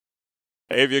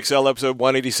AVXL episode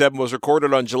 187 was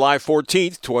recorded on July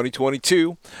 14th,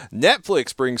 2022.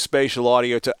 Netflix brings spatial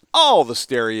audio to all the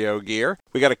stereo gear.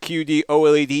 We got a QD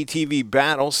OLED TV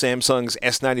battle, Samsung's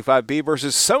S95B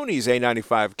versus Sony's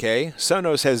A95K.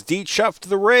 Sonos has de-chuffed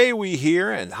the Ray, we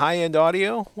hear, and high-end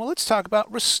audio. Well, let's talk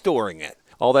about restoring it.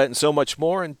 All that and so much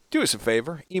more, and do us a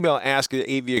favor, email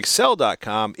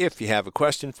ask@avxl.com if you have a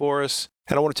question for us.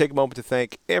 And I want to take a moment to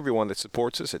thank everyone that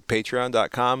supports us at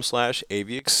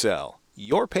patreon.com/avxl.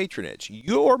 Your patronage,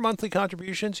 your monthly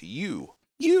contributions, you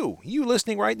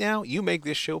listening right now, you make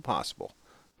this show possible.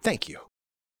 Thank you.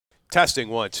 Testing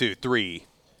 1, 2, 3.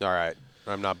 All right.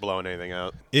 I'm not blowing anything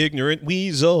out. Ignorant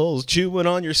weasels chewing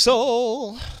on your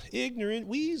soul. Ignorant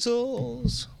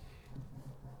weasels.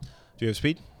 Do you have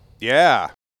speed? Yeah.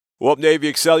 Welcome to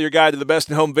AVXL, your guide to the best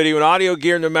in home video and audio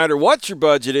gear, no matter what your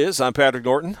budget is. I'm Patrick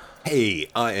Norton. Hey,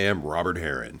 I am Robert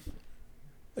Heron.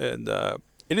 And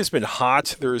it has been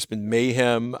hot. There has been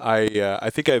mayhem. I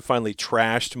think I finally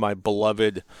trashed my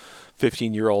beloved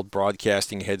 15-year-old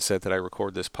broadcasting headset that I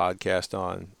record this podcast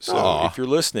on. So if you're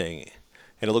listening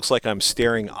and it looks like I'm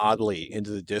staring oddly into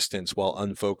the distance while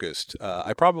unfocused,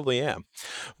 I probably am.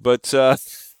 But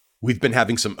we've been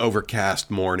having some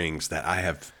overcast mornings that I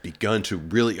have begun to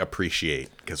really appreciate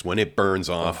because when it burns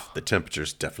off, the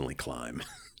temperatures definitely climb.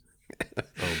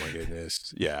 Oh, my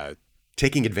goodness. Yeah.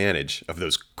 Taking advantage of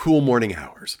those cool morning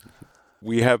hours.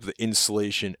 We have the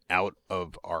insulation out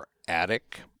of our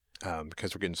attic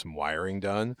because we're getting some wiring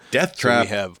done. Death trap.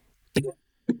 So we have,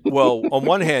 well, on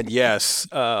one hand, yes.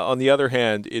 On the other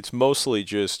hand, it's mostly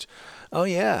just,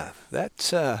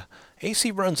 that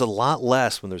AC runs a lot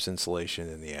less when there's insulation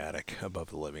in the attic above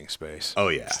the living space. Oh,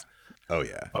 yeah.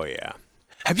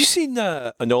 Have you seen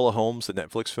Enola Holmes, the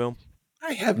Netflix film?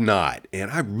 I have not,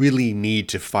 and I really need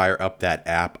to fire up that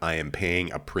app I am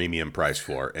paying a premium price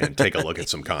for and take a look at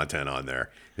some content on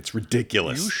there. It's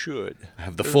ridiculous. You should. I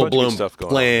have the full-blown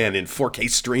plan in 4K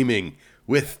streaming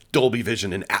with Dolby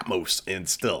Vision and Atmos, and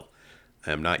still,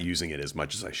 I'm not using it as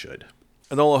much as I should.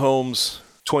 Enola Holmes,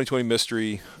 2020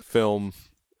 mystery film,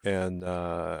 and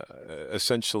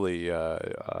essentially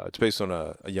it's based on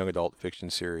a young adult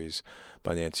fiction series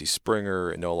by Nancy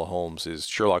Springer. Enola Holmes is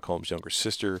Sherlock Holmes' younger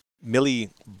sister. Millie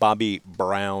Bobby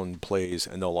Brown plays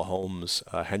Enola Holmes.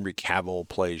 Henry Cavill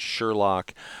plays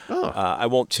Sherlock. I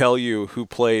won't tell you who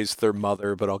plays their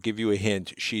mother, but I'll give you a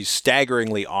hint. She's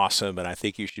staggeringly awesome, and I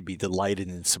think you should be delighted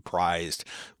and surprised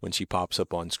when she pops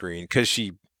up on screen because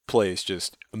she plays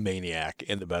just a maniac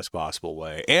in the best possible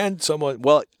way. And someone,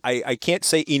 well, I can't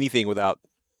say anything without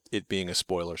it being a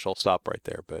spoiler, so I'll stop right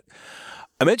there. But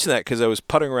I mentioned that because I was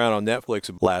putting around on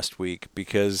Netflix last week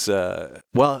because,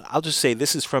 I'll just say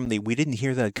this is from the We Didn't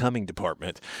Hear That Coming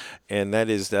department, and that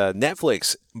is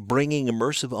Netflix bringing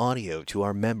immersive audio to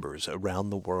our members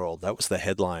around the world. That was the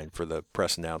headline for the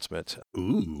press announcement.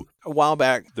 Ooh. A while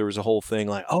back, there was a whole thing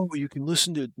like, you can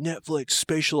listen to Netflix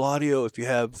spatial audio if you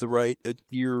have the right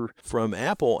ear from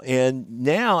Apple. And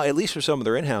now, at least for some of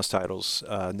their in-house titles,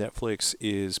 Netflix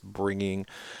is bringing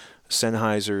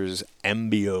Sennheiser's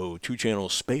Ambio 2-channel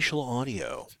spatial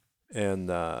audio,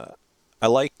 and I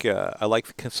like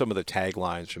some of the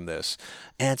taglines from this.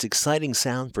 Adds exciting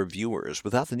sound for viewers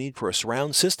without the need for a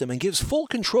surround system and gives full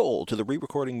control to the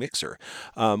re-recording mixer,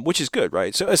 which is good,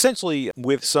 right? So essentially,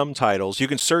 with some titles, you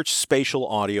can search spatial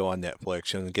audio on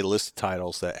Netflix and get a list of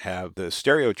titles that have the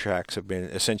stereo tracks have been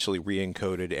essentially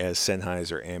re-encoded as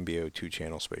Sennheiser Ambio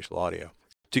 2-channel spatial audio.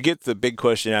 To get the big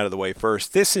question out of the way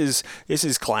first, this is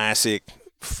classic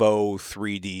faux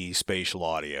 3D spatial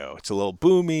audio. It's a little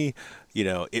boomy,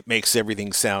 it makes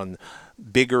everything sound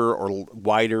bigger or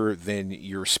wider than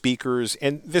your speakers,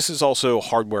 and this is also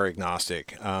hardware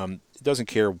agnostic. It doesn't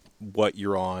care what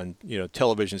you're on,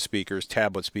 television speakers,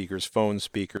 tablet speakers, phone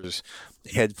speakers,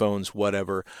 headphones,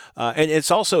 whatever. And it's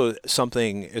also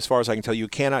something, as far as I can tell, you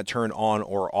cannot turn on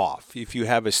or off. If you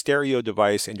have a stereo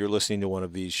device and you're listening to one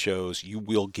of these shows, you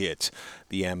will get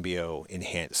the Ambio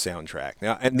enhanced soundtrack.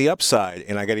 Now, and the upside,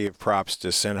 and I got to give props to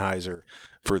Sennheiser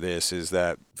for this, is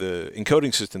that the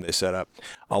encoding system they set up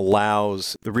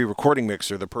allows the re-recording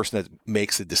mixer, the person that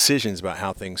makes the decisions about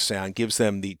how things sound, gives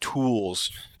them the tools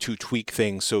to tweak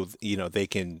things so they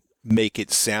can make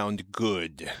it sound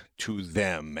good to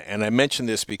them. And I mention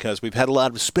this because we've had a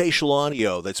lot of spatial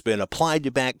audio that's been applied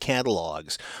to back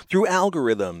catalogs through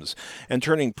algorithms and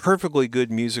turning perfectly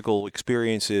good musical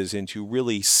experiences into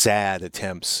really sad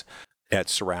attempts at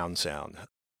surround sound.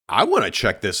 I want to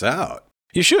check this out.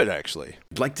 You should, actually.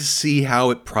 I'd like to see how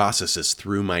it processes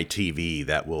through my TV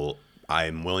that will,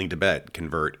 I'm willing to bet,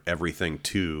 convert everything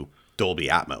to Dolby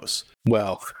Atmos.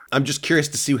 Well, I'm just curious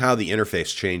to see how the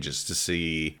interface changes, to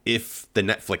see if the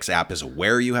Netflix app is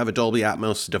aware you have a Dolby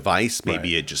Atmos device.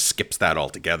 Maybe Right. it just skips that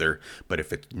altogether. But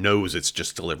if it knows it's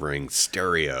just delivering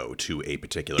stereo to a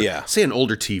particular, Yeah. say, an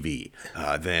older TV,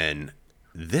 then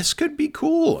this could be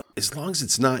cool. As long as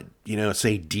it's not,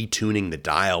 say, detuning the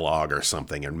dialogue or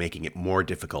something and making it more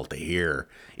difficult to hear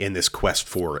in this quest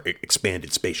for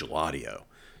expanded spatial audio.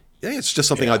 Yeah, it's just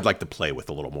something I'd like to play with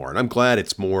a little more. And I'm glad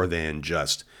it's more than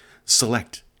just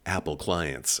select Apple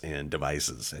clients and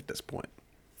devices at this point.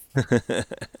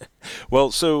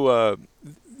 Well, so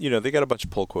they got a bunch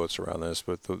of pull quotes around this,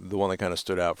 but the one that kind of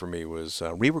stood out for me was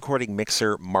re-recording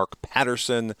mixer Mark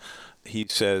Patterson. He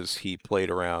says he played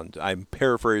around. I'm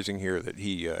paraphrasing here that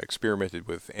he experimented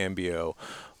with Ambio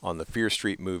on the Fear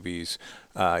Street movies.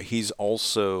 He's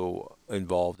also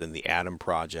involved in the Atom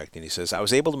Project, and he says, I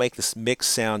was able to make this mix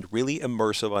sound really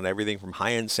immersive on everything from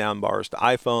high-end soundbars to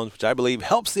iPhones, which I believe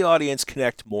helps the audience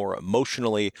connect more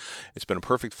emotionally. It's been a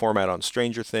perfect format on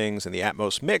Stranger Things and the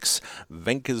Atmos mix.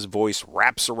 Venka's voice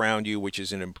wraps around you, which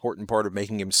is an important part of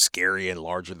making him scary and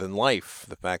larger than life.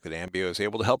 The fact that Ambio is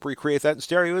able to help recreate that in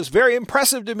stereo is very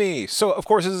impressive to me. So, of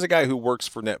course, this is a guy who works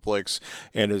for Netflix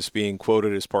and is being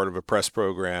quoted as part of a press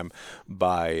program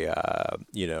by,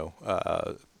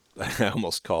 I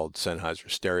almost called Sennheiser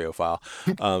stereophile.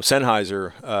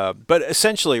 Sennheiser, but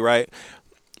essentially, right?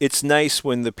 It's nice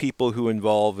when the people who are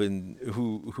involved in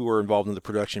the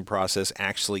production process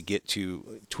actually get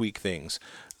to tweak things,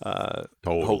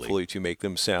 Totally. hopefully to make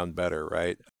them sound better,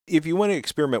 right? If you want to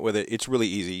experiment with it, it's really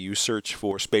easy. You search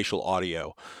for spatial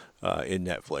audio in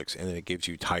Netflix, and then it gives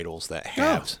you titles that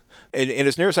have. And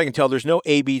as near as I can tell, there's no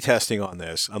A/B testing on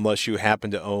this unless you happen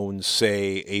to own,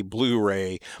 say, a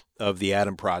Blu-ray of the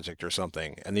Atom Project or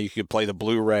something, and then you could play the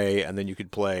Blu-ray, and then you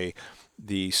could play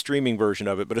the streaming version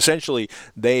of it. But essentially,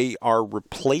 they are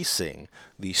replacing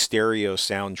the stereo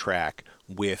soundtrack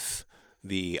with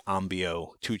the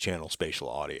Ambio 2-channel spatial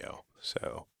audio.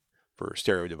 So for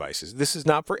stereo devices, this is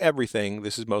not for everything.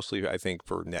 This is mostly, I think,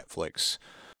 for Netflix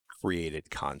created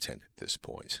content at this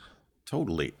point.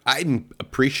 Totally. I'm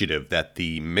appreciative that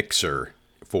the mixer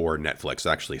for Netflix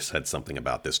actually said something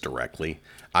about this directly.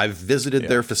 I've visited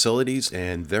their facilities,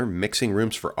 and their mixing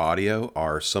rooms for audio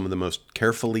are some of the most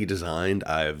carefully designed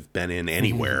I've been in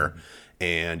anywhere.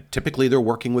 And typically they're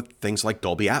working with things like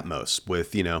Dolby Atmos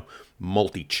with,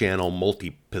 multi-channel,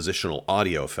 multi-positional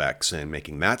audio effects and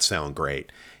making that sound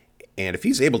great. And if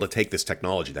he's able to take this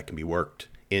technology that can be worked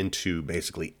into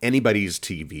basically anybody's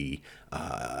TV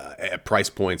at price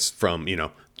points from,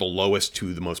 the lowest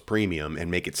to the most premium and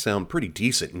make it sound pretty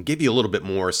decent and give you a little bit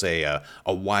more, say, a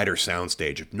wider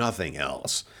soundstage, if nothing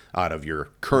else, out of your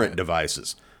current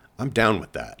devices. I'm down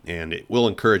with that, and it will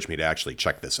encourage me to actually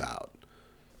check this out.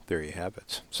 There you have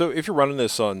it. So if you're running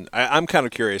this on, I'm kind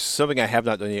of curious, something I have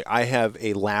not done yet. I have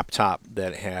a laptop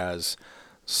that has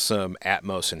some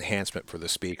Atmos enhancement for the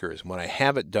speakers. What I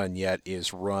haven't done yet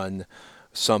is run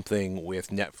something with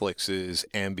Netflix's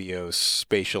Ambio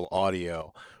spatial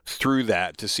audio through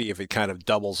that to see if it kind of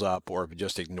doubles up or if it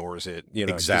just ignores it. 'Cause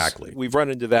Exactly. we've run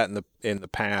into that in the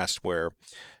past where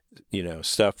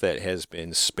stuff that has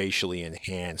been spatially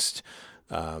enhanced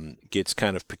gets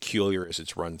kind of peculiar as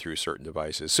it's run through certain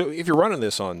devices. So if you're running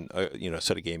this on a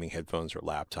set of gaming headphones or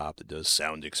laptop that does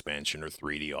sound expansion or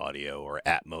 3D audio or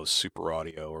Atmos super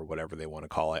audio or whatever they want to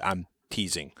call it, I'm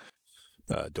teasing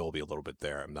Dolby a little bit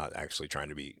there. I'm not actually trying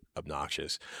to be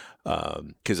obnoxious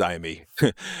because I am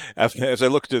as I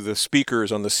look to the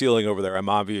speakers on the ceiling over there, I'm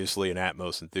obviously an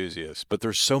Atmos enthusiast, but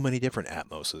there's so many different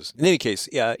Atmoses. In any case,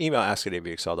 email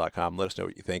ask@avxl.com. Let us know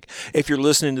what you think. If you're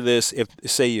listening to this, if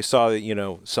say you saw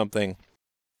something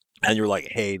and you're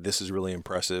like, hey, this is really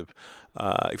impressive.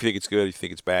 If you think it's good, if you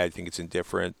think it's bad, if you think it's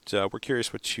indifferent, we're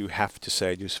curious what you have to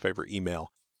say. Do us a favor,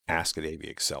 email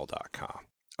ask@avxl.com.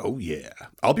 Oh, yeah.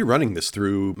 I'll be running this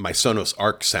through my Sonos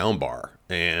Arc soundbar,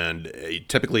 and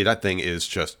typically that thing is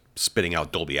just spitting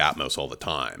out Dolby Atmos all the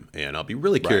time. And I'll be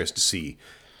really curious to see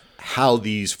how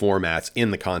these formats in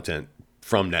the content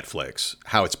from Netflix,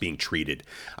 how it's being treated.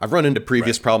 I've run into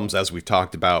previous problems, as we've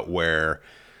talked about, where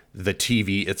the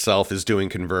TV itself is doing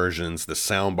conversions, the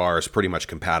soundbar is pretty much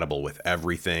compatible with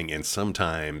everything, and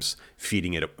sometimes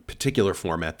feeding it a particular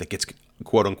format that gets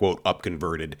quote-unquote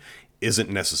up-converted isn't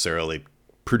necessarily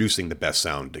producing the best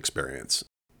sound experience.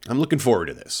 I'm looking forward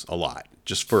to this a lot,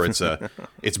 just for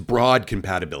its broad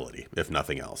compatibility, if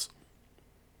nothing else.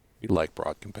 We like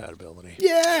broad compatibility.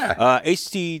 Yeah.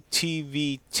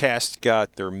 HDTV Test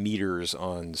got their meters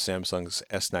on Samsung's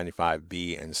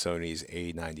S95B and Sony's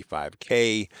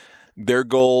A95K. Their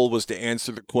goal was to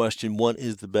answer the question, what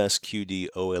is the best QD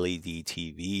OLED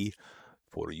TV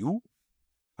for you?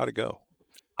 How'd it go?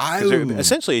 I 'Cause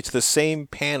essentially, it's the same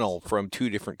panel from two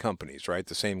different companies, right?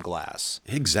 The same glass.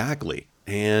 Exactly.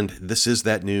 And this is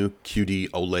that new QD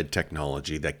OLED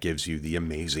technology that gives you the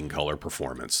amazing color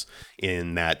performance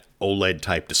in that OLED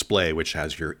type display, which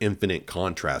has your infinite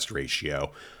contrast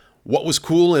ratio. What was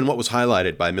cool and what was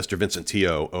highlighted by Mr. Vincent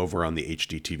Teo over on the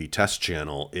HDTV test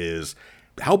channel is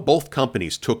how both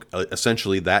companies took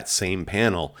essentially that same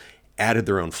panel, added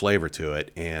their own flavor to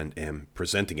it, and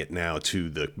presenting it now to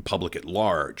the public at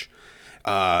large.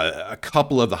 A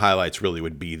couple of the highlights really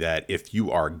would be that if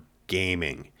you are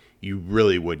gaming, you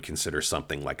really would consider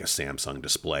something like a Samsung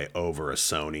display over a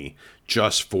Sony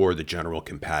just for the general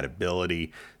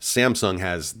compatibility. Samsung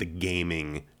has the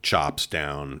gaming chops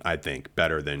down, I think,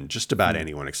 better than just about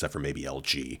anyone except for maybe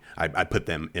LG. I put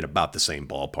them in about the same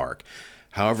ballpark.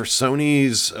 However,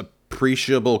 Sony's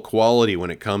appreciable quality when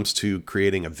it comes to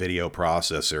creating a video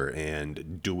processor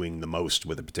and doing the most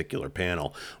with a particular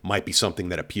panel might be something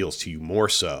that appeals to you more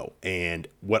so. And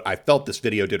what I felt this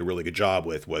video did a really good job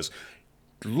with was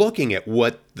looking at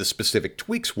what the specific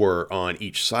tweaks were on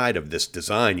each side of this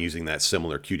design using that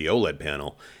similar QD OLED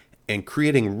panel and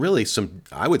creating really some,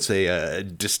 I would say,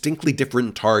 distinctly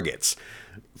different targets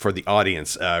for the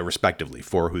audience, respectively,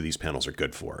 for who these panels are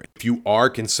good for. If you are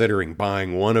considering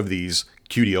buying one of these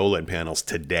QD OLED panels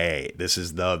today, this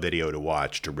is the video to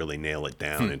watch to really nail it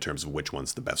down in terms of which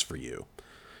one's the best for you.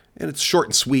 And it's short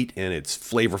and sweet, and it's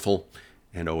flavorful,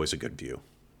 and always a good view.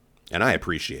 And I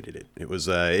appreciated it.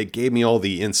 It gave me all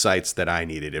the insights that I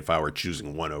needed if I were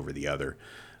choosing one over the other,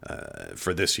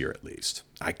 for this year at least.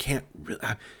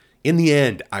 In the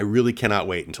end, I really cannot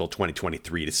wait until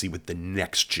 2023 to see what the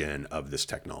next gen of this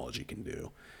technology can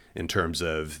do in terms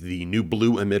of the new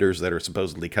blue emitters that are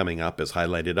supposedly coming up as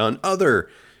highlighted on other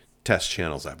test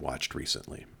channels I've watched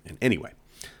recently. And anyway,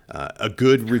 a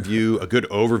good review, a good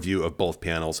overview of both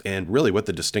panels and really what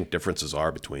the distinct differences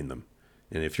are between them.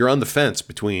 And if you're on the fence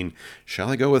between, shall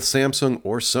I go with Samsung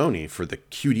or Sony for the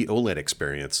QD OLED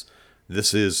experience,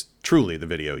 this is truly the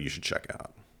video you should check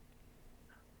out.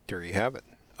 There you have it.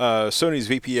 Sony's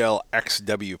VPL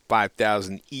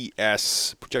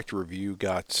XW5000ES projector review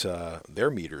got their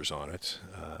meters on it.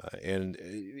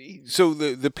 So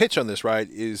the pitch on this, right,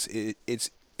 is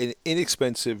it's an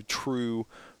inexpensive, true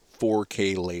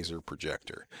 4K laser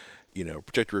projector.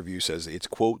 Projector Review says it's,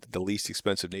 quote, the least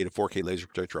expensive native 4K laser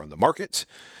projector on the market.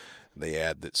 They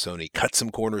add that Sony cut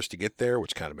some corners to get there,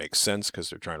 which kind of makes sense because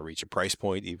they're trying to reach a price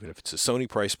point, even if it's a Sony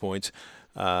price point.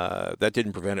 That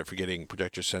didn't prevent it from getting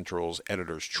Projector Central's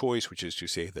editor's choice, which is to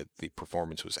say that the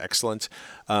performance was excellent.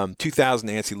 2000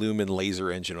 ANSI lumen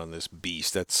laser engine on this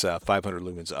beast. That's 500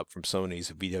 lumens up from Sony's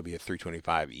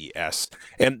VW325ES.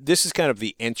 And this is kind of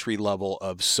the entry level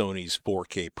of Sony's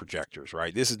 4K projectors,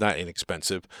 right? This is not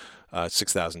inexpensive,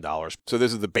 $6,000. So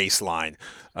this is the baseline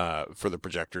for the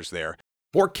projectors there.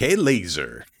 4K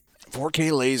laser.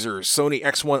 4K lasers, Sony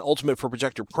X1 Ultimate for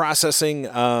projector processing.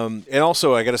 And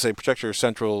also, I got to say, Projector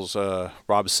Central's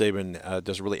Rob Sabin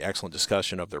does a really excellent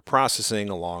discussion of their processing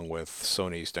along with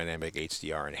Sony's Dynamic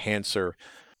HDR Enhancer.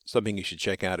 Something you should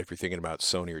check out if you're thinking about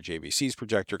Sony or JVC's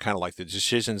projector, kind of like the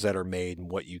decisions that are made and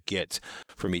what you get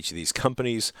from each of these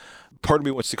companies. Part of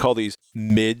me wants to call these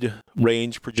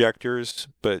mid-range projectors,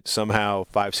 but somehow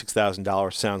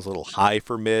 $5,000-$6,000 sounds a little high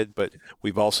for mid, but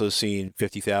we've also seen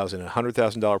 $50,000 and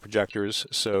 $100,000 projectors,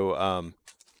 so I'm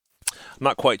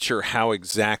not quite sure how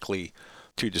exactly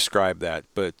to describe that,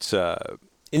 but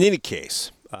in any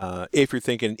case,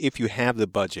 if you have the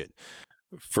budget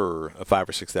for a $5,000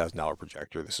 or $6,000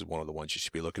 projector, this is one of the ones you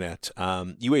should be looking at.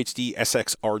 UHD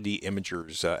SXRD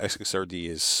Imagers. SXRD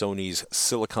is Sony's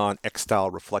Silicon X-Style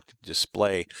reflective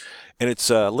display, and it's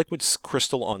liquid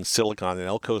crystal on silicon, an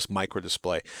LCOS micro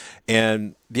display.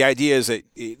 And the idea is that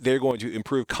they're going to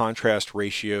improve contrast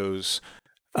ratios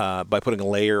by putting a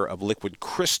layer of liquid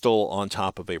crystal on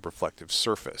top of a reflective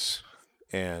surface.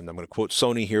 And I'm going to quote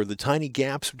Sony here, the tiny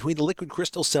gaps between the liquid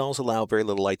crystal cells allow very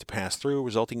little light to pass through,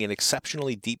 resulting in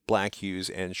exceptionally deep black hues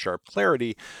and sharp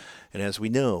clarity. And as we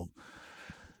know,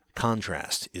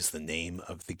 contrast is the name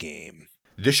of the game.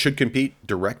 This should compete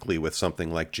directly with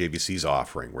something like JVC's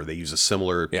offering, where they use a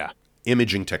similar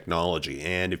imaging technology.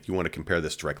 And if you want to compare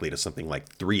this directly to something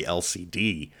like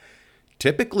 3LCD,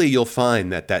 typically you'll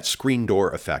find that screen door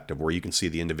effect of where you can see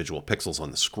the individual pixels on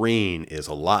the screen is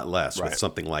a lot less with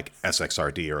something like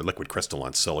SXRD or liquid crystal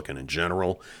on silicon in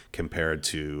general compared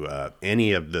to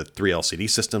any of the 3LCD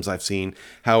systems I've seen.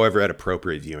 However, at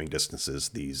appropriate viewing distances,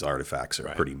 these artifacts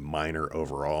are pretty minor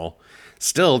overall.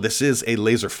 Still, this is a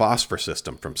laser phosphor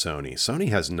system from Sony. Sony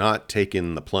has not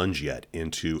taken the plunge yet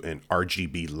into an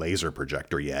RGB laser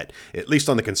projector yet, at least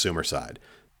on the consumer side.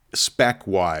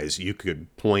 spec-wise, you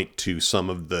could point to some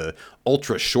of the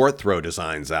ultra short throw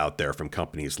designs out there from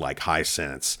companies like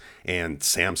Hisense and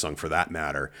Samsung, for that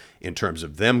matter, in terms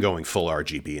of them going full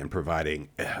RGB and providing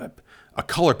a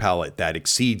color palette that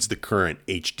exceeds the current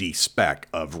HD spec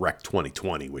of Rec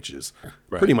 2020, which is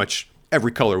pretty much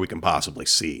every color we can possibly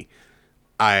see.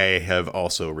 I have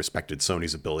also respected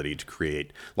Sony's ability to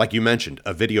create, like you mentioned,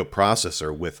 a video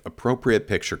processor with appropriate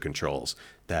picture controls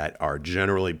that are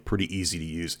generally pretty easy to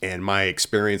use. And my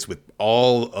experience with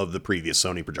all of the previous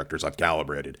Sony projectors I've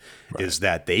calibrated is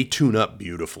that they tune up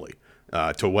beautifully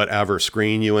to whatever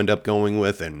screen you end up going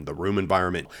with and the room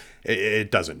environment. It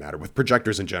doesn't matter. With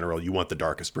projectors in general, you want the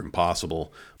darkest room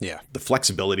possible. Yeah. The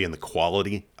flexibility and the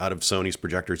quality out of Sony's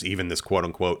projectors, even this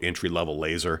quote-unquote entry-level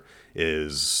laser,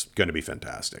 is going to be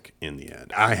fantastic in the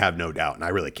end. I have no doubt, and I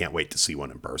really can't wait to see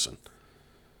one in person.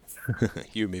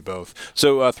 You and me both.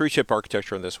 So 3-chip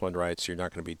architecture on this one, right? So you're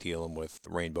not going to be dealing with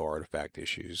rainbow artifact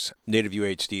issues. Native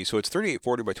UHD. So it's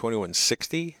 3840 by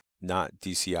 2160. Not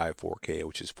DCI 4K,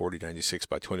 which is 4096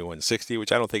 by 2160,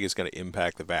 which I don't think is going to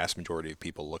impact the vast majority of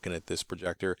people looking at this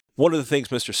projector. One of the things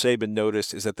Mr. Sabin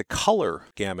noticed is that the color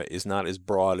gamut is not as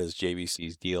broad as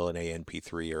JVC's DLNA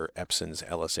NP3 or Epson's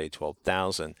LSA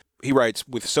 12000. He writes,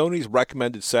 with Sony's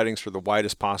recommended settings for the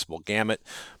widest possible gamut,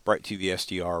 Bright TV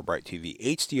SDR, Bright TV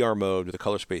HDR mode with the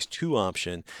color space 2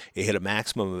 option, it hit a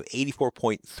maximum of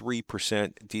 84.3%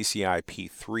 DCI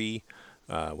P3,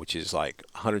 which is like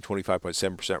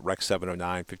 125.7% Rec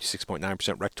 709,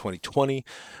 56.9% Rec 2020.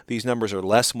 These numbers are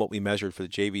less than what we measured for the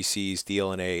JVC's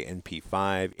DLNA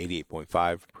NP5,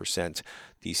 88.5%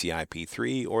 DCI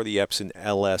P3, or the Epson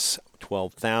LS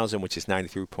 12000, which is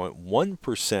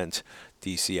 93.1%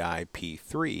 DCI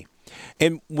P3.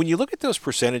 And when you look at those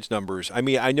percentage numbers, I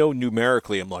mean, I know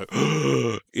numerically I'm like,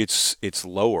 it's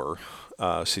lower.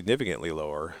 Significantly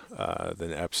lower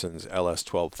than Epson's LS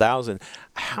 12000.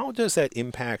 How does that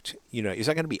impact, is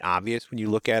that going to be obvious when you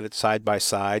look at it side by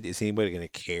side? Is anybody going to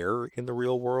care in the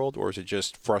real world? Or is it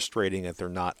just frustrating that they're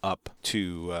not up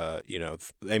to,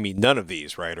 none of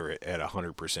these, right, are at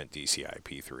 100% DCI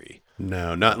P3?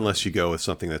 No, not unless you go with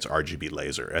something that's RGB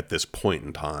laser at this point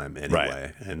in time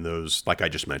anyway. Right. And those, like I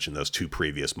just mentioned, those two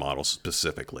previous models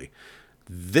specifically.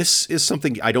 This is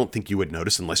something I don't think you would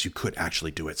notice unless you could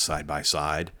actually do it side by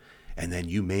side. And then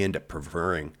you may end up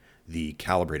preferring the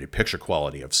calibrated picture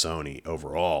quality of Sony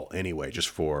overall anyway, just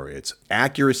for its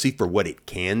accuracy for what it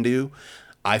can do.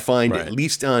 I find, at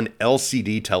least on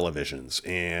LCD televisions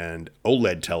and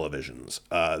OLED televisions,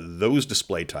 those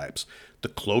display types, the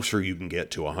closer you can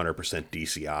get to 100%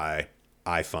 DCI,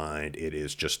 I find it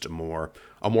is just a more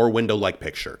window-like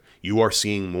picture. You are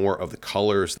seeing more of the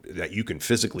colors that you can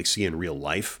physically see in real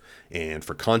life. And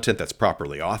for content that's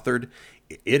properly authored,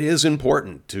 it is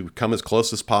important to come as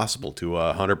close as possible to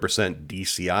 100%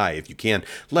 DCI if you can,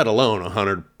 let alone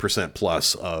 100%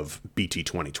 plus of BT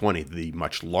 2020, the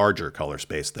much larger color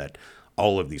space that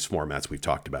all of these formats we've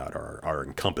talked about are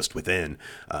encompassed within.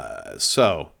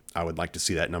 So I would like to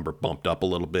see that number bumped up a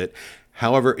little bit.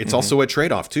 However, it's also a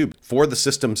trade-off, too. For the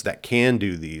systems that can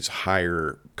do these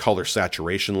higher color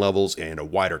saturation levels and a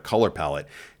wider color palette,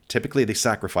 typically they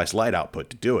sacrifice light output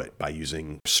to do it by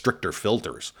using stricter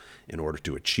filters in order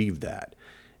to achieve that.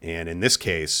 And in this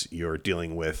case, you're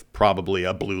dealing with probably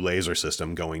a blue laser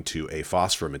system going to a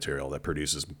phosphor material that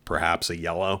produces perhaps a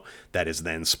yellow that is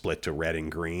then split to red and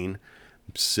green.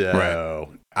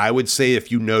 So I would say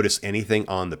if you notice anything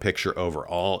on the picture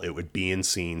overall, it would be in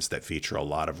scenes that feature a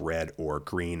lot of red or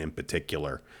green in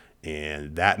particular.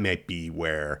 And that might be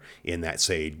where in that,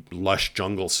 say, lush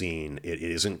jungle scene, it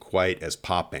isn't quite as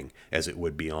popping as it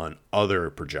would be on other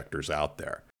projectors out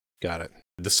there. Got it.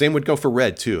 The same would go for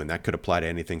red, too, and that could apply to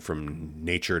anything from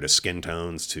nature to skin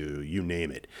tones to you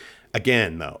name it.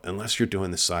 Again, though, unless you're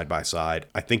doing this side by side,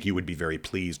 I think you would be very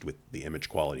pleased with the image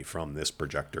quality from this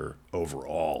projector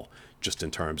overall, just in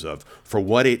terms of for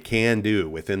what it can do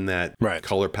within that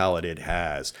color palette it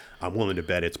has. I'm willing to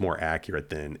bet it's more accurate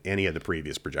than any of the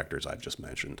previous projectors I've just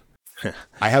mentioned.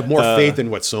 I have more faith in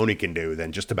what Sony can do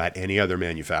than just about any other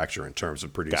manufacturer in terms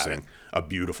of producing a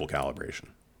beautiful calibration.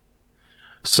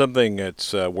 Something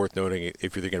that's worth noting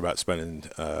if you're thinking about spending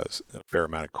a fair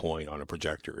amount of coin on a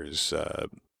projector is,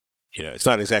 it's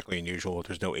not exactly unusual.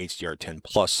 There's no HDR10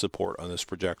 Plus support on this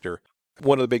projector.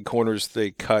 One of the big corners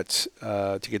they cut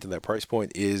to get to that price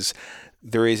point is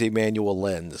there is a manual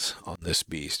lens on this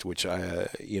beast, which I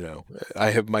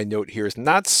have my note here is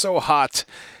not so hot.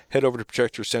 Head over to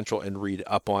Projector Central and read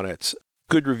up on it.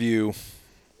 Good review.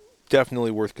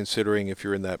 Definitely worth considering if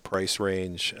you're in that price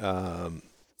range.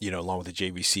 Along with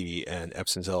the JVC and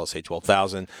Epson's LSA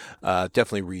 12000.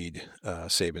 Definitely read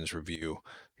Sabin's review.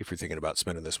 if you're thinking about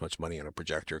spending this much money on a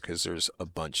projector, because there's a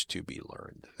bunch to be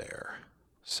learned there.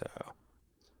 So,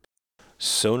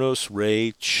 Sonos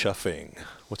Ray chuffing.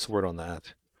 What's the word on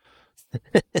that?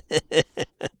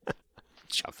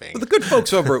 Chuffing. The good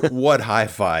folks over at What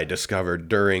Hi-Fi discovered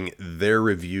during their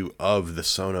review of the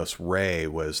Sonos Ray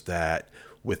was that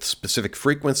with specific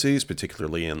frequencies,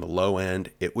 particularly in the low end,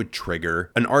 it would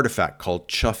trigger an artifact called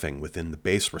chuffing within the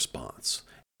bass response.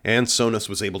 And Sonos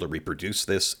was able to reproduce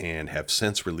this and have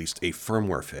since released a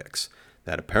firmware fix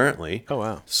that apparently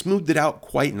smoothed it out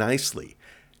quite nicely.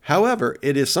 However,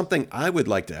 it is something I would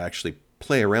like to actually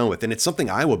play around with, and it's something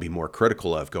I will be more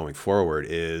critical of going forward,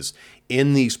 is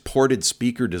in these ported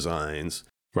speaker designs,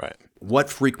 Right. what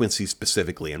frequency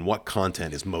specifically and what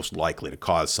content is most likely to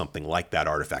cause something like that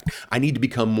artifact. I need to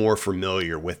become more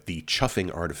familiar with the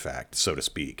chuffing artifact, so to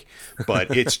speak.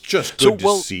 But it's just good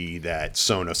to see that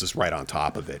Sonos is right on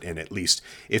top of it. And at least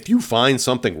if you find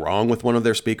something wrong with one of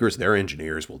their speakers, their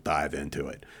engineers will dive into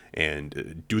it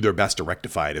and do their best to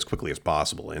rectify it as quickly as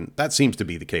possible. And that seems to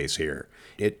be the case here.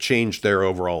 It changed their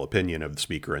overall opinion of the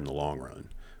speaker in the long run,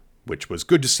 which was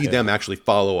good to see them actually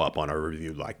follow up on a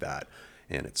review like that.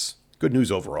 And it's good news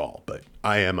overall, but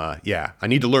I am, I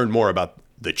need to learn more about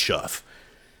the chuff.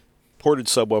 Ported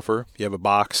subwoofer. You have a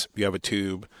box, you have a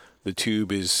tube. The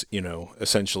tube is,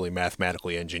 essentially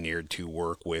mathematically engineered to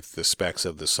work with the specs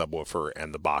of the subwoofer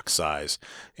and the box size.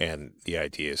 And the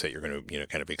idea is that you're going to,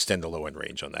 kind of extend the low end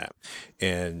range on that.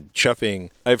 And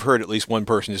chuffing, I've heard at least one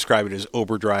person describe it as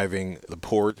overdriving the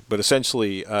port. But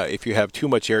essentially, if you have too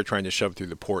much air trying to shove through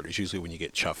the port, it's usually when you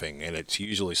get chuffing. And it's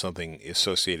usually something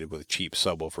associated with cheap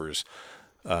subwoofers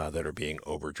that are being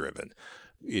overdriven.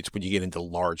 It's when you get into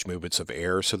large movements of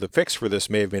air. So the fix for this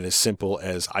may have been as simple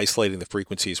as isolating the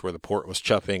frequencies where the port was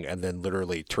chuffing and then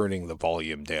literally turning the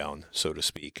volume down, so to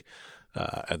speak,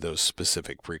 at those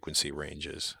specific frequency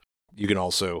ranges. You can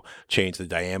also change the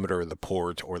diameter of the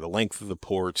port or the length of the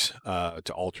port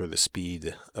to alter the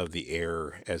speed of the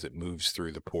air as it moves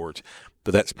through the port.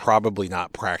 But that's probably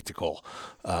not practical.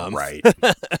 Right.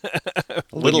 A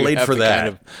little late for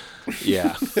that.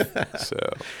 So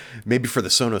maybe for the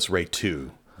Sonos Ray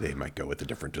 2, they might go with a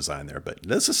different design there. But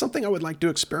this is something I would like to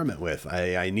experiment with.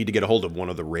 I need to get a hold of one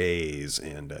of the Rays.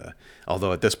 And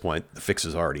although at this point, the fix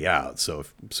is already out. So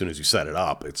as soon as you set it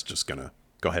up, it's just going to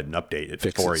go ahead and update it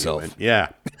fix for itself. you.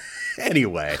 And,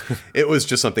 anyway, it was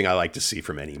just something I like to see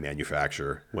from any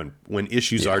manufacturer. When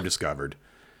issues are discovered,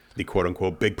 the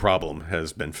quote-unquote big problem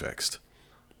has been fixed.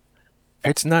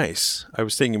 It's nice. I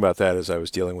was thinking about that as I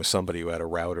was dealing with somebody who had a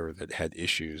router that had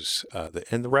issues,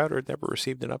 and the router had never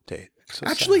received an update. So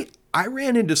actually, I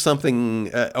ran into something,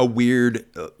 a weird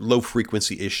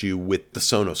low-frequency issue with the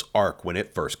Sonos Arc when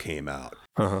it first came out.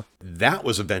 That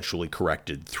was eventually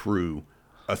corrected through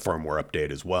a firmware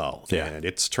update as well. Yeah. And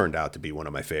it's turned out to be one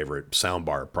of my favorite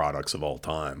soundbar products of all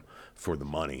time for the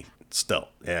money still.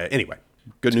 Anyway,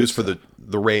 good news for the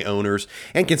Ray owners.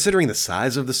 And considering the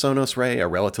size of the Sonos Ray, a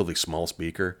relatively small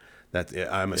speaker, that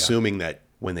I'm assuming that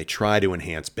when they try to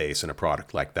enhance bass in a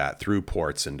product like that through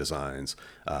ports and designs,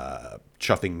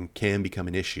 chuffing can become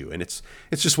an issue. And it's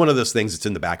just one of those things that's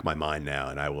in the back of my mind now,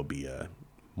 and I will be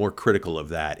more critical of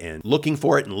that and looking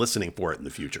for it and listening for it in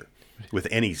the future. With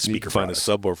any speaker you can find product.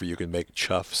 a subwoofer you can make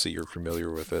chuff so you're familiar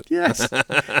with it. Yes. I'm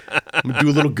going to do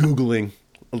a little Googling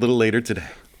a little later today.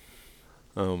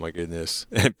 Oh, my goodness.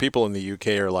 And people in the UK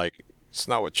are like, it's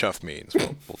not what chuff means.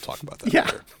 We'll talk about that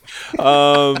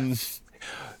later.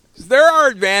 There are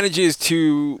advantages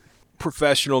to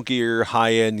professional gear,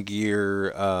 high-end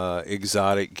gear,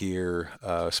 exotic gear,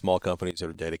 small companies that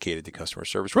are dedicated to customer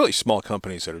service, really small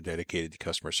companies that are dedicated to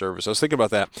customer service. I was thinking about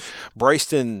that.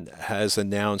 Bryston has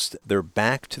announced their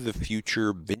Back to the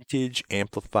Future Vintage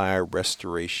Amplifier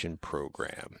Restoration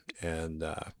Program. And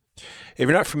if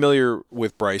you're not familiar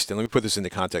with Bryston, let me put this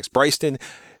into context. Bryston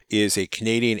is a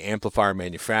Canadian amplifier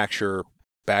manufacturer.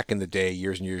 Back in the day,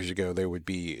 years and years ago, they would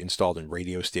be installed in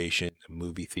radio stations,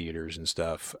 movie theaters and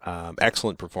stuff.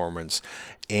 Excellent performance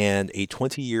and a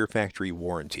 20-year factory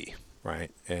warranty,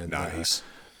 right? And nice.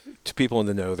 To people in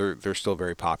the know, they're still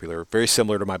very popular. Very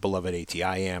similar to my beloved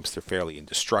ATI amps. They're fairly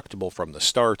indestructible from the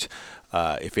start.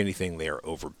 If anything, they are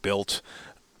overbuilt.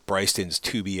 Bryston's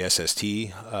 2B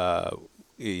SST,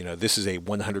 this is a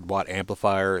 100-watt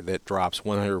amplifier that drops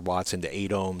 100 watts into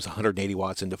 8 ohms, 180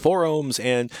 watts into 4 ohms,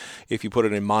 and if you put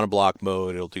it in monoblock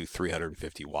mode, it'll do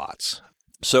 350 watts.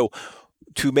 So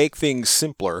to make things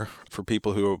simpler for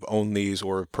people who have owned these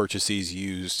or have purchased these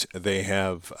used, they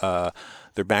have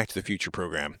their Back to the Future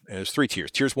program. And there's 3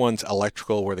 tiers. Tiers 1's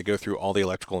electrical, where they go through all the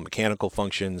electrical and mechanical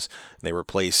functions. And they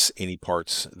replace any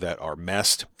parts that are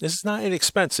messed. This is not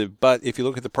inexpensive, but if you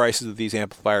look at the prices of these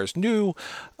amplifiers new,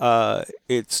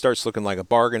 it starts looking like a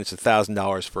bargain. It's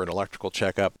 $1,000 for an electrical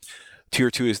checkup. Tier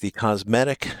 2 is the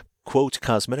cosmetic. Quote,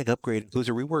 cosmetic upgrade includes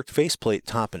a reworked faceplate,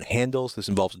 top, and handles. This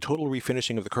involves a total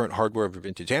refinishing of the current hardware of a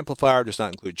vintage amplifier. Does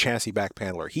not include chassis, back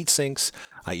panel, or heat sinks,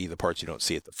 i.e. the parts you don't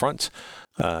see at the front.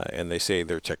 And they say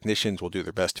their technicians will do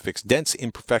their best to fix dents,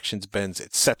 imperfections, bends,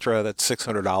 etc. That's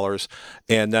 $600.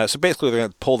 And so basically they're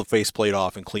going to pull the faceplate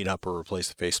off and clean up or replace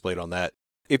the faceplate on that.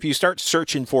 If you start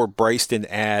searching for Bryston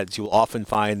ads, you'll often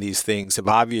find these things have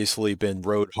obviously been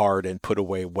rode hard and put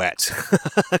away wet,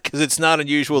 because it's not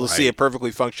unusual to see a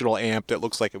perfectly functional amp that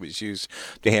looks like it was used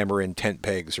to hammer in tent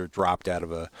pegs or dropped out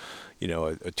of a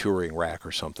touring rack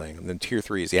or something. And then tier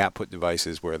 3 is the output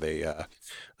devices, where they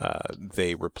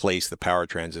replace the power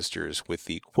transistors with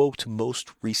the quote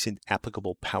most recent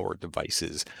applicable power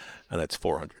devices, and that's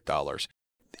 $400.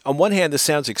 On one hand, this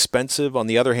sounds expensive. On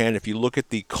the other hand, if you look at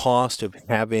the cost of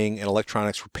having an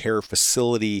electronics repair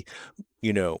facility,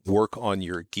 work on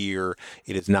your gear,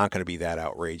 it is not going to be that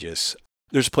outrageous.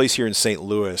 There's a place here in St.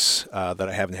 Louis that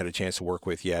I haven't had a chance to work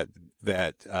with yet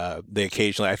that they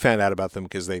occasionally, I found out about them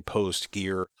because they post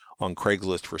gear on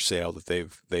Craigslist for sale that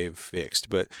they've fixed.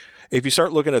 But if you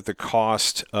start looking at the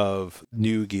cost of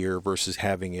new gear versus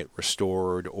having it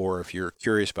restored, or if you're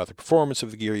curious about the performance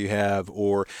of the gear you have,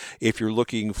 or if you're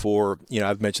looking for,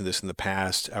 I've mentioned this in the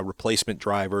past, replacement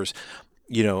drivers,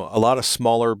 a lot of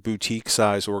smaller boutique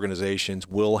size organizations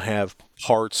will have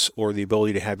parts or the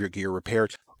ability to have your gear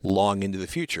repaired long into the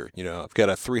future. I've got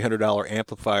a $300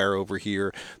 amplifier over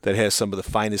here that has some of the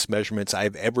finest measurements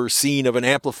I've ever seen of an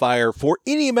amplifier for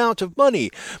any amount of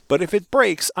money. But if it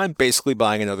breaks, I'm basically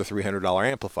buying another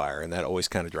 $300 amplifier, and that always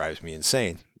kind of drives me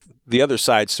insane. The other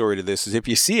side story to this is if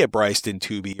you see a Bryston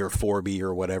 2B or 4B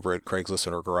or whatever at Craigslist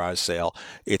or a garage sale,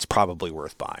 it's probably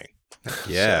worth buying.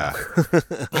 Yeah.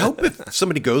 I hope if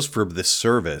somebody goes for this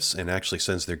service and actually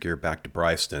sends their gear back to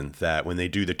Bryston, that when they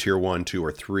do the tier 1, 2,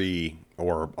 or 3,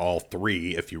 or all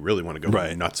 3, if you really want to go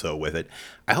nutso with it,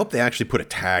 I hope they actually put a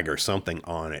tag or something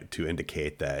on it to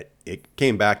indicate that it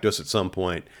came back to us at some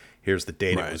point. Here's the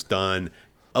date it was done.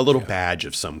 A little badge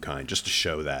of some kind, just to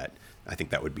show that. I think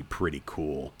that would be pretty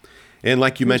cool. And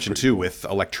like you mentioned too, with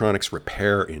electronics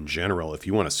repair in general, if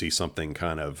you want to see something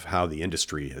kind of how the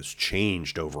industry has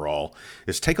changed overall,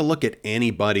 is take a look at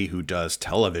anybody who does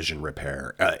television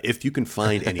repair. If you can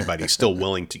find anybody still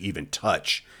willing to even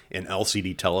touch an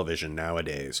LCD television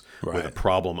nowadays with a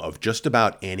problem of just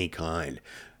about any kind.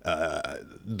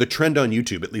 The trend on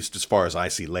YouTube, at least as far as I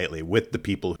see lately, with the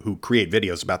people who create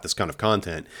videos about this kind of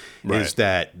content, is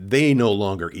that they no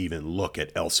longer even look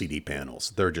at LCD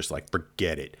panels. They're just like,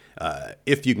 forget it.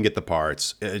 If you can get the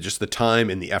parts, just the time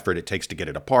and the effort it takes to get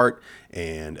it apart,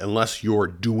 and unless you're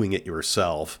doing it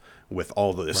yourself with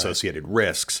all the associated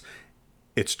risks,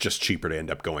 it's just cheaper to end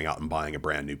up going out and buying a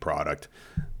brand new product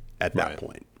at that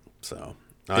point. So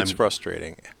it's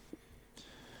frustrating.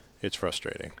 It's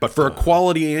frustrating. But for a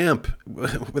quality amp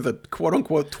with a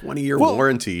quote-unquote 20-year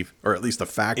warranty, or at least a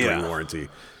factory warranty,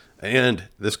 and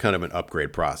this kind of an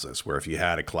upgrade process where if you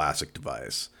had a classic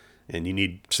device and you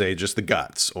need, say, just the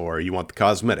guts, or you want the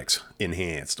cosmetics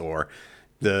enhanced, or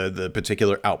the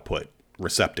particular output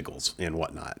receptacles and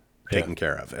whatnot taken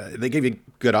care of, they give you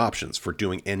good options for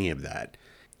doing any of that.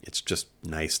 It's just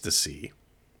nice to see.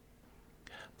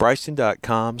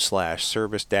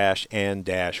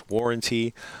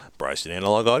 Bryston.com/service-and-warranty. Bryston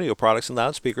Analog Audio products and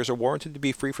loudspeakers are warranted to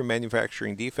be free from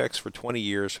manufacturing defects for 20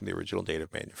 years from the original date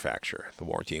of manufacture. The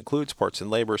warranty includes parts and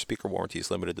labor. Speaker warranty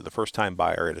is limited to the first-time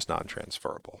buyer. It is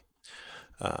non-transferable.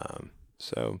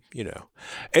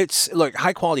 Look,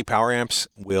 high-quality power amps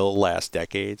will last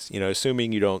decades.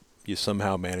 Assuming you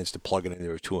somehow manage to plug it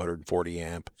into a 240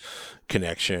 amp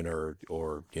connection, or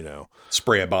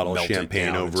spray a bottle of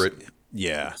champagne over it.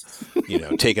 Yeah.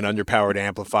 Take an underpowered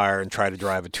amplifier and try to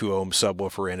drive a 2-ohm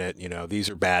subwoofer in it. These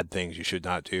are bad things you should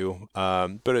not do.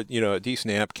 But a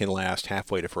decent amp can last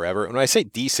halfway to forever. And when I say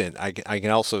decent, I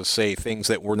can also say things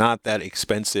that were not that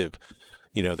expensive,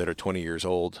 that are 20 years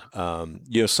old.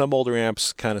 Some older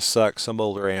amps kind of suck. Some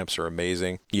older amps are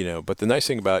amazing, but the nice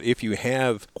thing about if you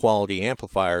have quality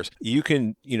amplifiers, you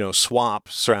can, swap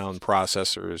sound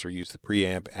processors or use the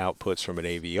preamp outputs from an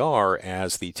AVR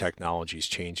as the technologies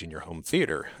change in your home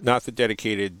theater. Not that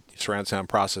dedicated surround sound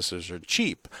processors are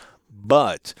cheap,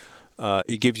 but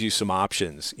it gives you some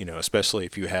options, especially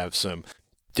if you have some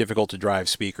difficult to drive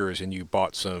speakers and you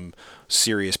bought some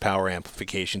serious power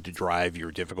amplification to drive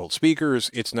your difficult speakers,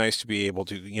 it's nice to be able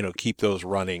to, keep those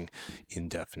running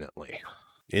indefinitely.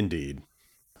 Indeed.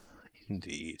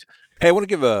 Indeed. Hey, I want to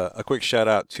give a quick shout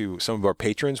out to some of our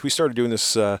patrons. We started doing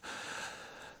this, a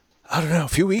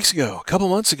few weeks ago, a couple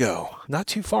months ago, not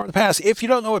too far in the past. If you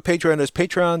don't know what Patreon is,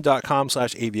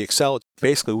 patreon.com/avxl.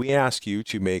 Basically, we ask you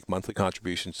to make monthly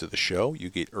contributions to the show.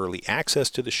 You get early access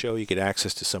to the show. You get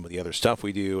access to some of the other stuff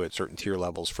we do at certain tier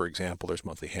levels. For example, there's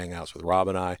monthly hangouts with Rob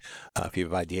and I. If you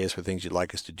have ideas for things you'd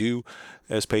like us to do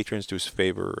as patrons, do us a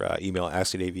favor, email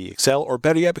ask@avxl, or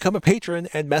better yet, become a patron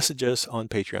and message us on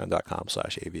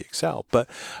patreon.com/avxl. But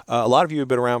a lot of you have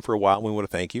been around for a while, and we want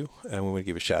to thank you, and we want to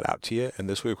give a shout out to you. And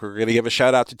this week, we're going to give a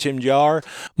shout out to Tim Jar,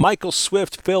 Michael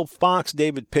Swift, Phil Fox,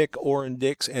 David Pick, Orrin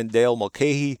Dix, and Dale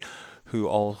Mulcahy, who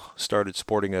all started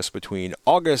supporting us between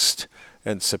August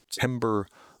and September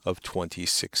of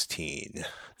 2016.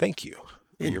 Thank you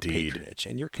for your patronage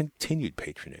and your continued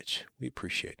patronage. We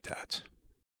appreciate that.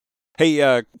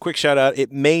 Hey, quick shout out.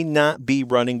 It may not be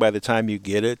running by the time you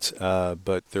get it,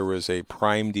 but there was a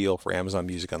Prime deal for Amazon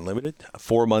Music Unlimited,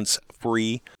 4 months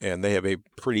free, and they have a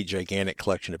pretty gigantic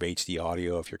collection of HD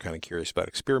audio if you're kind of curious about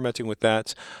experimenting with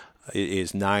that. It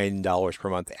is $9 per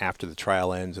month after the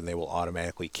trial ends, and they will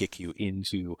automatically kick you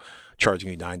into charging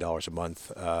you $9 a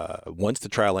month once the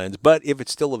trial ends. But if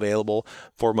it's still available,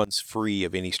 4 months free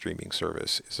of any streaming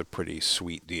service is a pretty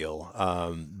sweet deal.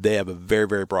 They have a very,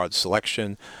 very broad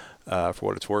selection. For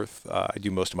what it's worth, I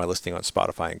do most of my listing on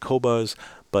Spotify and Qobuz,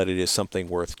 but it is something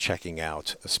worth checking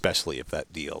out, especially if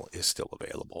that deal is still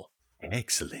available.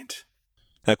 Excellent.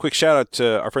 A quick shout out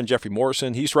to our friend Jeffrey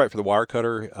Morrison. He used to write for The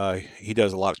Wirecutter. He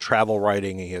does a lot of travel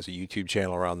writing. He has a YouTube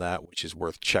channel around that, which is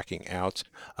worth checking out.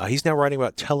 He's now writing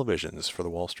about televisions for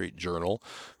the Wall Street Journal,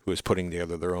 who is putting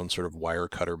together their own sort of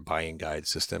Wirecutter buying guide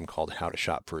system called How to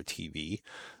Shop for a TV.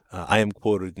 I am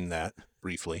quoted in that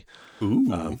briefly.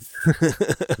 Ooh,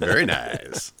 very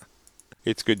nice.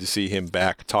 It's good to see him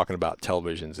back talking about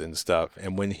televisions and stuff.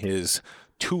 And when his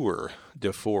tour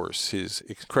de force, his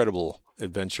incredible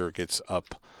adventure gets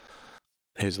up,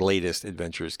 his latest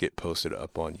adventures get posted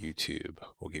up on YouTube,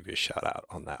 we'll give you a shout out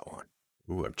on that one.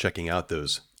 Ooh, I'm checking out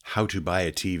those how to buy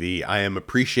a TV. I am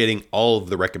appreciating all of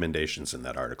the recommendations in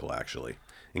that article, actually,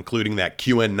 including that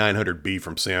QN900B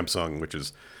from Samsung, which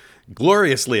is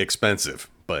gloriously expensive,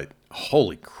 but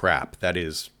holy crap, that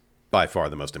is by far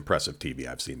the most impressive TV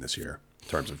I've seen this year in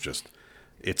terms of just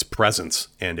its presence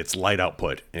and its light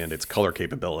output and its color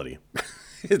capability.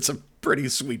 It's a pretty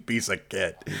sweet piece of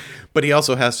kit. But he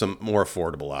also has some more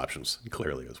affordable options,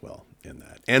 clearly, as well, in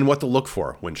that. And what to look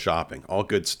for when shopping. All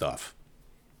good stuff.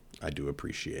 I do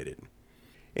appreciate it.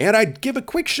 And I'd give a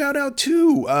quick shout out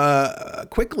to,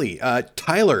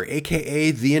 Tyler,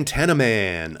 a.k.a. The Antenna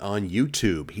Man on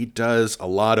YouTube. He does a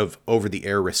lot of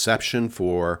over-the-air reception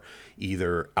for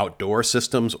either outdoor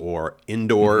systems or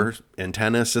indoor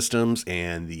antenna systems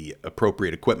and the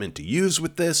appropriate equipment to use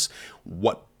with this,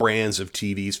 what brands of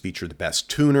TVs feature the best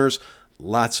tuners,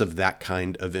 lots of that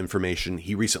kind of information.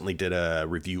 He recently did a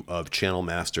review of Channel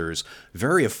Master's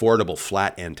very affordable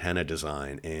flat antenna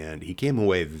design, and he came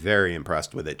away very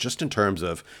impressed with it, just in terms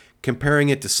of comparing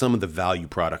it to some of the value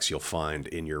products you'll find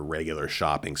in your regular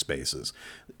shopping spaces.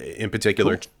 In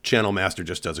particular, Channel Master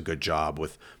just does a good job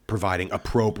with providing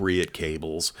appropriate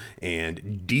cables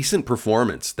and decent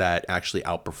performance that actually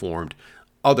outperformed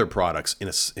other products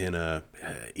in a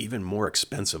even more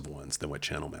expensive ones than what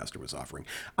Channel Master was offering.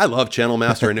 I love Channel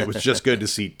Master, and it was just good to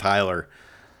see Tyler,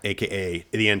 aka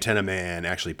the Antenna Man,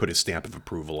 actually put his stamp of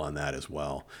approval on that as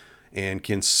well. And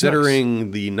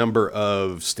considering the number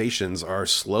of stations are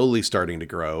slowly starting to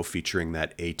grow, featuring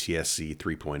that ATSC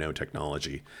 3.0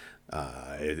 technology,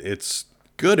 it's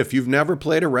good if you've never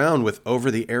played around with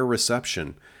over-the-air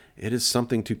reception. It is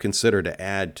something to consider to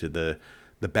add to the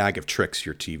bag of tricks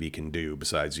your TV can do,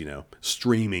 besides,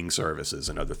 streaming services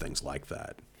and other things like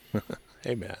that.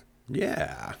 Hey, man.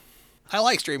 Yeah. I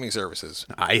like streaming services.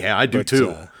 I do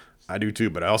too. I do too,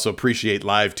 but I also appreciate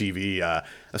live TV,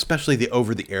 especially the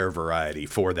over-the-air variety,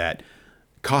 for that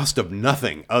cost of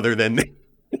nothing other than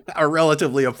a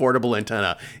relatively affordable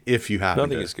antenna, if you happen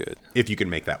Nothing is good. If you can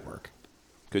make that work.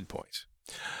 Good point.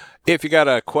 If you got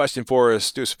a question for us,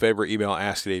 do us a favor, email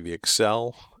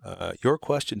ask@avxl. Your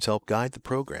questions help guide the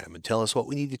program and tell us what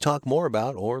we need to talk more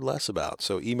about or less about.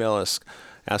 So email us,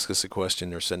 ask us a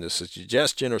question, or send us a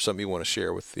suggestion or something you want to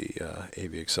share with the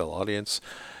AVXL audience.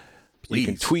 Please. You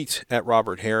can tweet at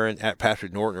Robert Heron, at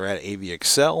Patrick Norton, or at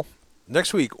AVXL.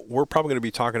 Next week, we're probably going to be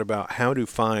talking about how to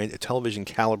find a television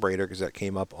calibrator, because that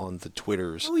came up on the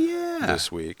Twitters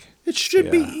this week. It should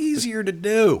be easier to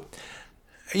do.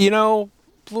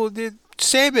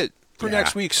 save it for Yeah.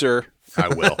 next week, sir. I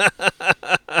will.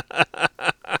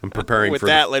 I'm preparing With for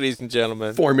that, the ladies and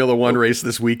gentlemen, Formula One race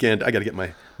this weekend. I got to get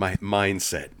my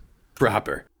mindset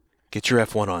proper. get your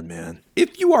F1 on, man.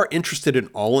 If you are interested in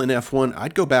all in F1,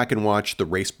 I'd go back and watch the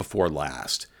race before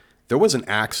last. There was an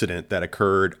accident that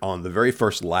occurred on the very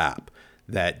first lap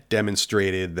that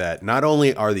demonstrated that not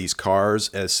only are these cars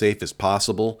as safe as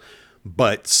possible,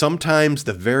 but sometimes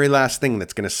the very last thing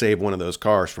that's going to save one of those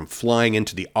cars from flying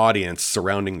into the audience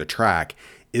surrounding the track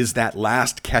is that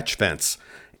last catch fence.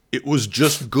 It was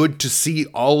just good to see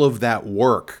all of that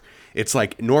work. It's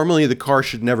like normally the car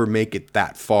should never make it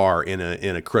that far in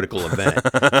a critical event,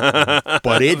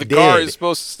 but it The did. car is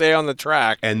supposed to stay on the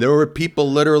track. And there were people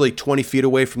literally 20 feet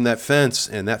away from that fence,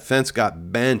 and that fence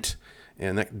got bent,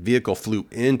 and that vehicle flew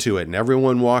into it, and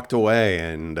everyone walked away.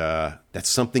 And that's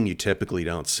something you typically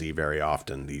don't see very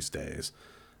often these days.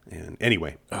 And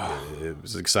anyway, it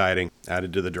was exciting,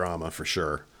 added to the drama for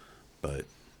sure. But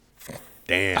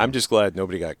damn, I'm just glad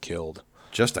nobody got killed.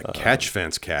 just a catch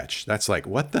fence catch. That's like,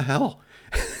 what the hell?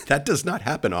 That does not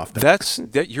happen often.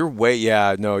 You're way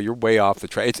off the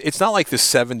track. It's not like the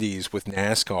 70s with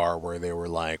NASCAR where they were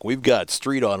like, we've got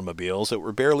street automobiles that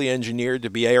were barely engineered to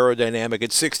be aerodynamic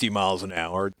at 60 miles an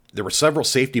hour. There were several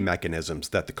safety mechanisms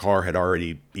that the car had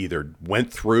already either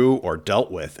went through or dealt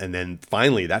with, and then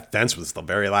finally that fence was the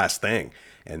very last thing,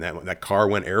 and that car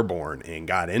went airborne and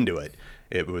got into it.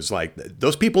 It was like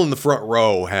those people in the front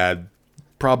row had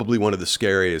probably one of the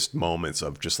scariest moments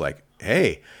of just like,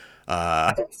 hey,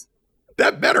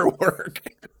 that better work.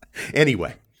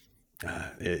 Anyway,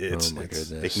 it's goodness.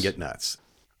 they can get nuts.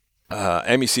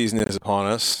 Emmy season is upon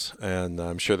us, and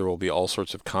I'm sure there will be all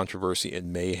sorts of controversy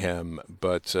and mayhem,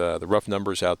 but the rough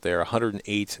numbers out there,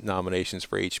 108 nominations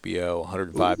for HBO,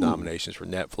 105 nominations for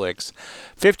Netflix,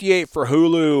 58 for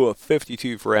Hulu,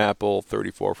 52 for Apple,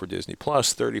 34 for Disney+,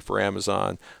 30 for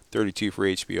Amazon, 32 for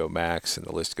HBO Max, and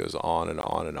the list goes on and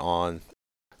on and on.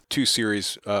 Two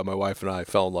series my wife and I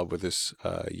fell in love with this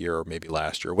year, or maybe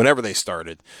last year, whenever they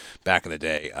started back in the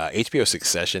day. HBO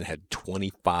Succession had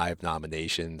 25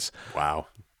 nominations. Wow.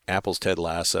 Apple's Ted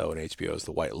Lasso and HBO's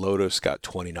The White Lotus got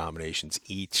 20 nominations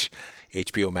each.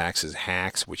 HBO Max's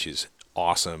Hacks, which is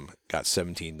awesome, got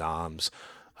 17 noms.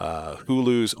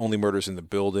 Hulu's Only Murders in the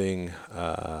Building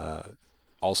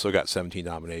also got 17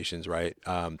 nominations, right?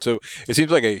 So it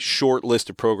seems like a short list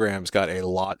of programs got a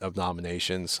lot of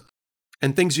nominations.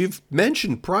 And things you've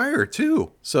mentioned prior,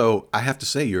 too. So I have to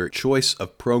say, your choice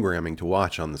of programming to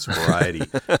watch on this variety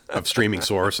of streaming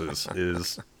sources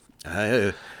is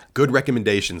good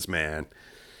recommendations, man.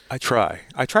 I try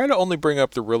to only bring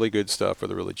up the really good stuff or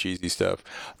the really cheesy stuff.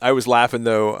 I was laughing,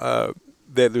 though,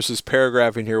 that there's this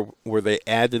paragraph in here where they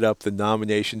added up the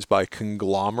nominations by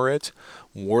conglomerate.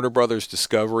 Warner Brothers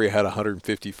Discovery had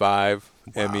 155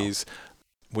 Emmys.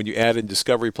 When you add in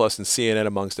Discovery Plus and CNN,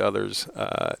 amongst others,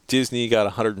 Disney got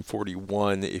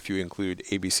 141 if you include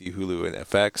ABC, Hulu, and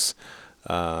FX.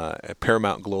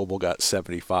 Paramount Global got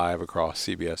 75 across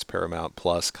CBS, Paramount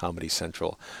Plus, Comedy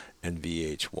Central, and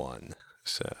VH1.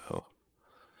 So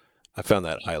I found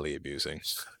that highly amusing.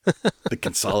 The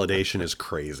consolidation is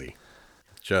crazy.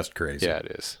 Just crazy. Yeah, it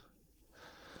is.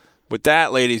 With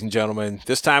that, ladies and gentlemen,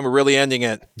 this time we're really ending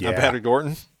it. Yeah. I'm Patrick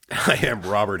Norton. I am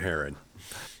Robert Herron.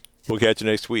 We'll catch you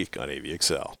next week on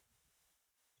AVXL.